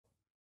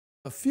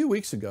A few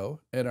weeks ago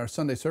at our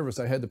Sunday service,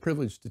 I had the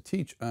privilege to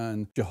teach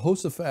on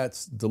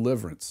Jehoshaphat's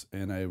deliverance.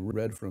 And I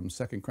read from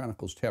 2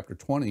 Chronicles chapter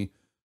 20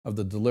 of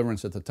the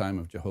deliverance at the time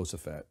of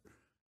Jehoshaphat.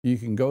 You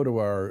can go to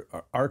our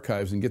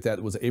archives and get that.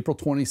 It was April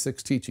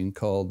 26th teaching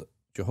called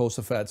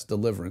Jehoshaphat's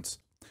Deliverance.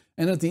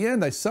 And at the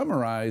end, I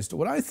summarized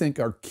what I think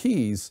are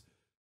keys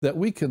that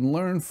we can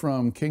learn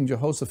from King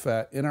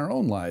Jehoshaphat in our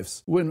own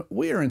lives when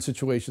we are in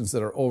situations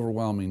that are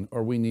overwhelming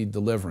or we need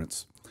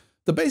deliverance.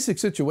 The basic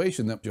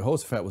situation that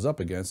Jehoshaphat was up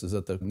against is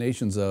that the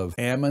nations of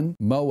Ammon,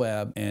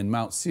 Moab, and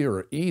Mount Seir,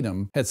 or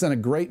Edom, had sent a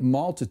great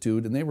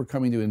multitude and they were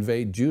coming to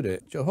invade Judah.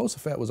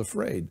 Jehoshaphat was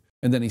afraid.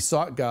 And then he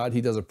sought God.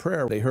 He does a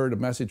prayer. They heard a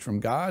message from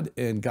God,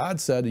 and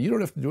God said, you don't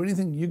have to do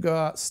anything. You go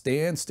out,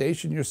 stand,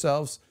 station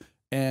yourselves,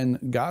 and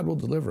God will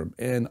deliver them.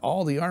 And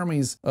all the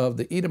armies of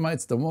the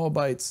Edomites, the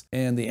Moabites,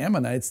 and the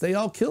Ammonites, they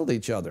all killed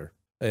each other,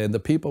 and the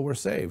people were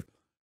saved.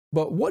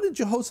 But what did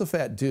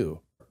Jehoshaphat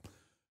do?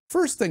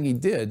 First thing he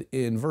did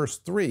in verse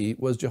 3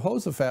 was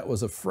Jehoshaphat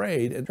was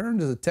afraid and turned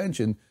his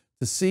attention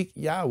to seek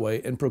Yahweh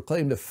and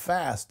proclaimed a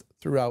fast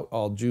throughout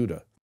all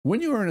Judah.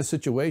 When you are in a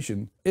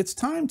situation, it's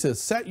time to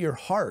set your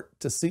heart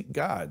to seek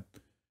God.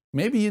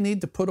 Maybe you need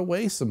to put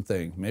away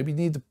something. Maybe you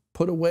need to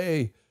put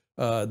away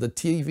the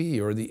TV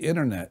or the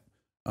internet.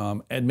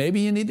 And maybe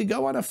you need to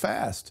go on a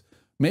fast.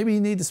 Maybe you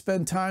need to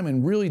spend time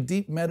in really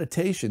deep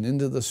meditation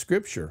into the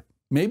scripture.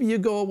 Maybe you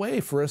go away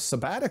for a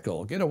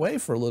sabbatical, get away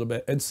for a little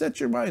bit and set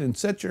your mind and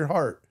set your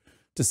heart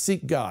to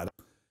seek God.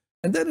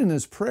 And then in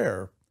his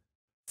prayer,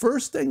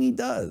 first thing he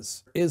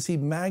does is he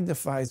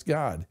magnifies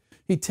God.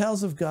 He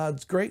tells of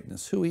God's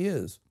greatness, who he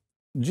is.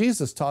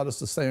 Jesus taught us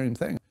the same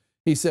thing.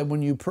 He said,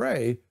 when you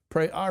pray,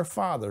 pray, our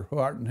Father who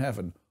art in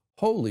heaven,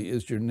 holy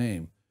is your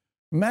name.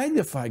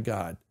 Magnify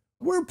God.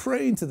 We're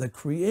praying to the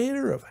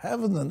creator of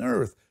heaven and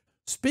earth.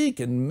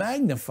 Speak and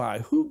magnify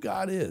who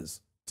God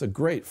is. It's a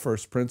great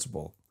first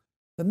principle.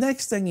 The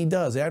next thing he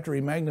does after he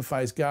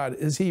magnifies God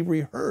is he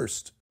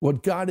rehearsed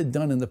what God had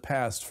done in the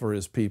past for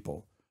his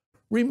people.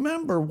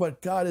 Remember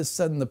what God has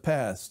said in the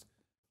past.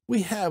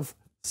 We have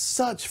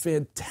such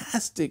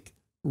fantastic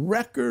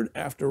record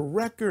after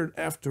record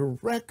after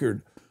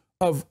record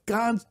of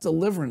God's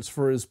deliverance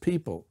for his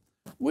people.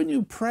 When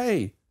you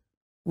pray,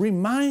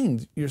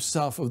 remind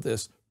yourself of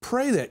this.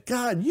 Pray that,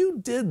 God, you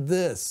did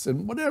this,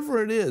 and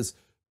whatever it is,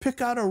 pick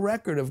out a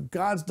record of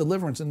God's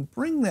deliverance and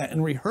bring that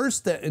and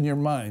rehearse that in your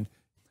mind.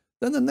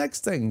 Then the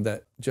next thing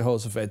that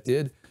Jehoshaphat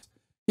did,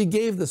 he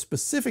gave the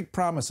specific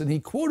promise, and he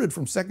quoted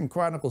from 2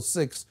 Chronicles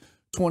 6,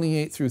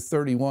 28 through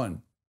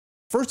 31.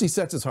 First, he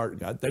sets his heart to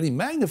God. Then he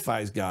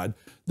magnifies God.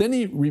 Then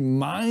he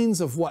reminds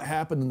of what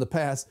happened in the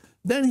past.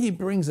 Then he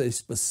brings a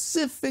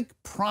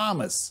specific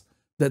promise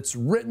that's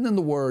written in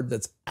the Word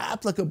that's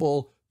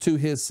applicable to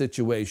his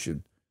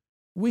situation.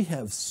 We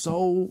have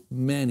so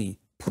many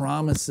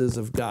promises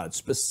of God,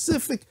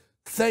 specific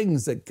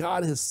things that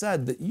God has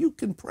said that you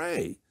can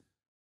pray.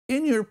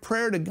 In your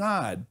prayer to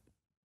God,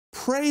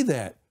 pray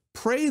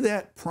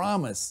that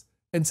promise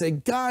and say,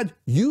 God,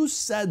 you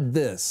said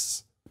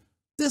this.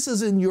 This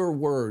is in your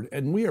word,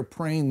 and we are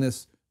praying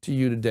this to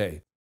you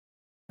today.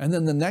 And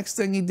then the next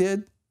thing he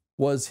did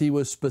was he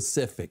was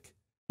specific.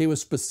 He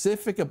was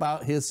specific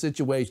about his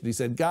situation. He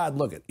said, God,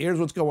 look, here's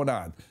what's going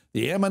on.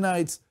 The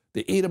Ammonites,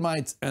 the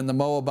Edomites, and the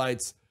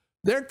Moabites,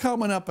 they're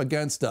coming up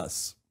against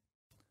us.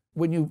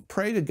 When you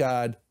pray to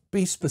God,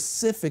 be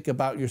specific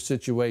about your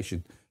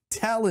situation.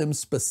 Tell him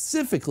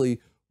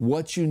specifically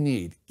what you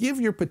need.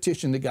 Give your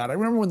petition to God. I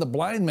remember when the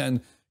blind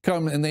men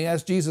come and they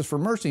asked Jesus for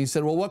mercy. He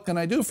said, well, what can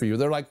I do for you?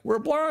 They're like, we're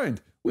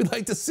blind. We'd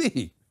like to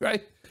see,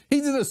 right?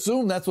 He didn't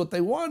assume that's what they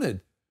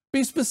wanted.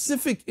 Be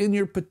specific in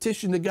your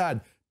petition to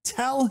God.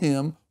 Tell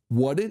him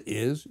what it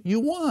is you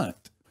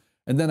want.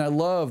 And then I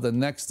love the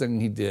next thing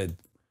he did.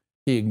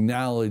 He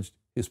acknowledged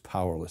his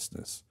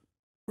powerlessness.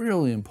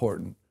 Really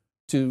important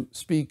to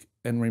speak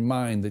and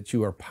remind that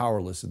you are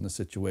powerless in the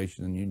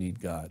situation and you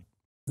need God.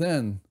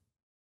 Then,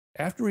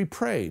 after he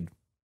prayed,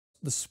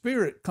 the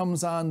Spirit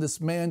comes on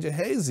this man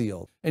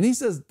Jehaziel, and he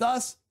says,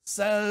 thus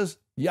says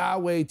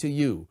Yahweh to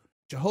you.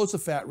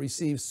 Jehoshaphat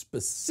received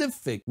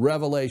specific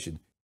revelation.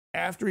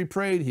 After he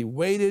prayed, he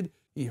waited,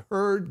 he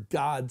heard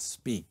God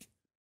speak.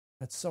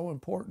 That's so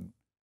important,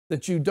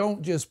 that you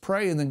don't just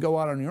pray and then go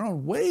out on your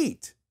own.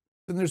 Wait.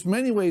 And there's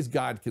many ways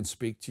God can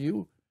speak to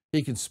you.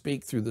 He can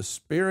speak through the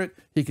Spirit.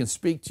 He can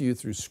speak to you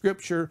through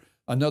Scripture.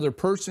 Another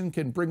person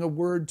can bring a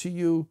word to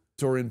you,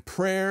 or in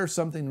prayer,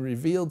 something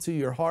revealed to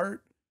your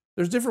heart.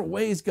 There's different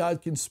ways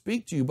God can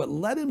speak to you, but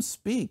let him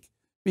speak.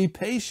 Be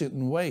patient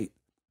and wait.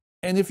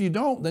 And if you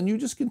don't, then you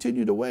just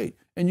continue to wait.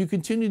 And you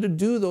continue to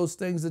do those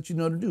things that you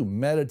know to do.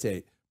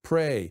 Meditate,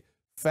 pray,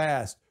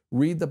 fast,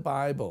 read the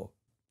Bible.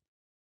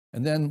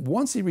 And then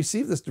once he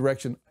received this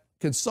direction,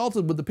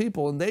 consulted with the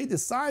people, and they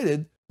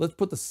decided, let's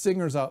put the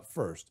singers out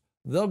first.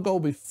 They'll go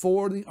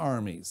before the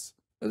armies.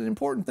 An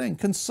important thing,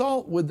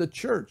 consult with the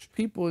church,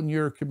 people in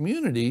your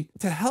community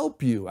to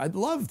help you. I'd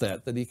love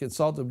that he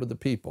consulted with the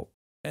people.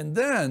 And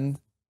then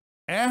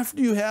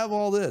after you have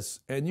all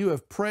this and you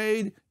have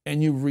prayed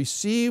and you've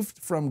received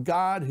from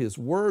God his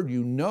word,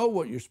 you know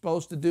what you're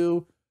supposed to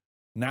do,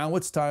 Now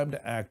it's time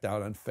to act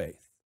out on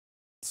faith.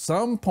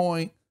 Some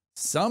point,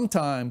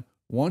 sometime,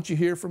 once you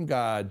hear from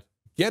God,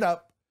 get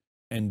up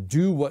and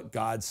do what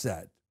God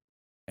said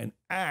and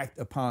act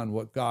upon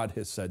what God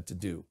has said to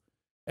do.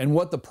 And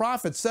what the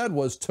prophet said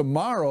was,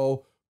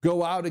 tomorrow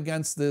go out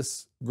against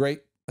this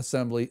great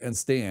assembly and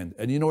stand.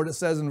 And you know what it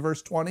says in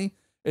verse 20?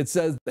 It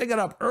says they got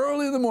up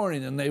early in the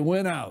morning and they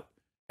went out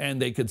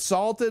and they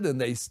consulted and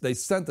they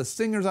sent the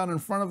singers out in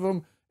front of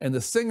them, and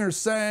the singers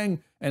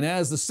sang. And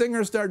as the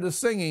singers started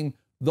singing,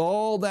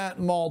 all that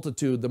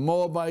multitude, the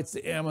Moabites,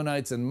 the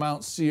Ammonites, and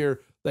Mount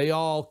Seir, they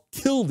all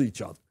killed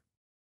each other.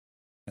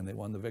 And they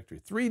won the victory.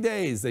 3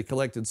 days they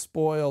collected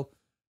spoil.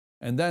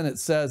 And then it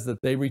says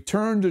that they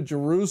returned to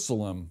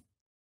Jerusalem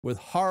with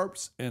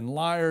harps and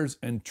lyres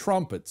and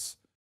trumpets.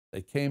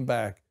 They came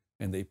back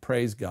and they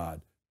praised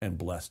God and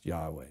blessed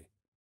Yahweh.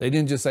 They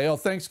didn't just say, oh,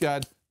 thanks,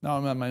 God, now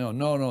I'm on my own.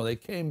 No, they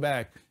came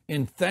back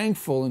in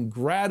thankful and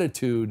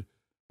gratitude.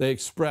 They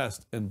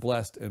expressed and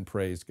blessed and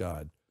praised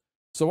God.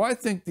 So I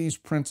think these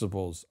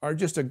principles are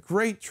just a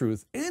great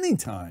truth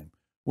anytime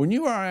when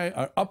you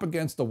are up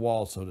against the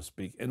wall, so to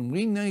speak, and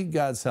we need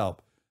God's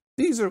help.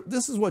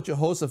 This is what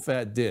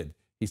Jehoshaphat did.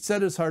 He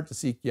set his heart to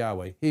seek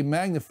Yahweh. He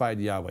magnified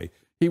Yahweh.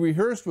 He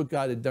rehearsed what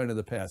God had done in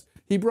the past.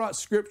 He brought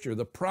scripture,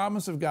 the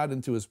promise of God,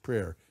 into his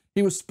prayer.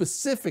 He was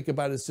specific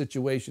about his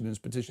situation and his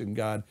petition to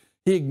God.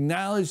 He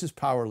acknowledged his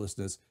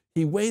powerlessness.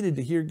 He waited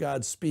to hear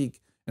God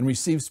speak and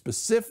receive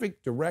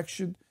specific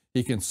direction.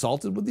 He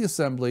consulted with the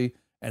assembly,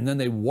 and then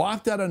they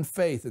walked out on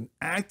faith and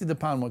acted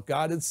upon what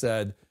God had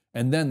said,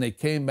 and then they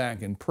came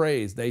back and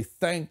praised. They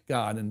thanked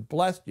God and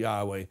blessed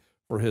Yahweh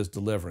for his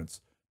deliverance.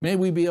 May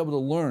we be able to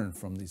learn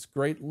from these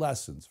great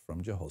lessons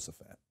from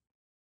Jehoshaphat.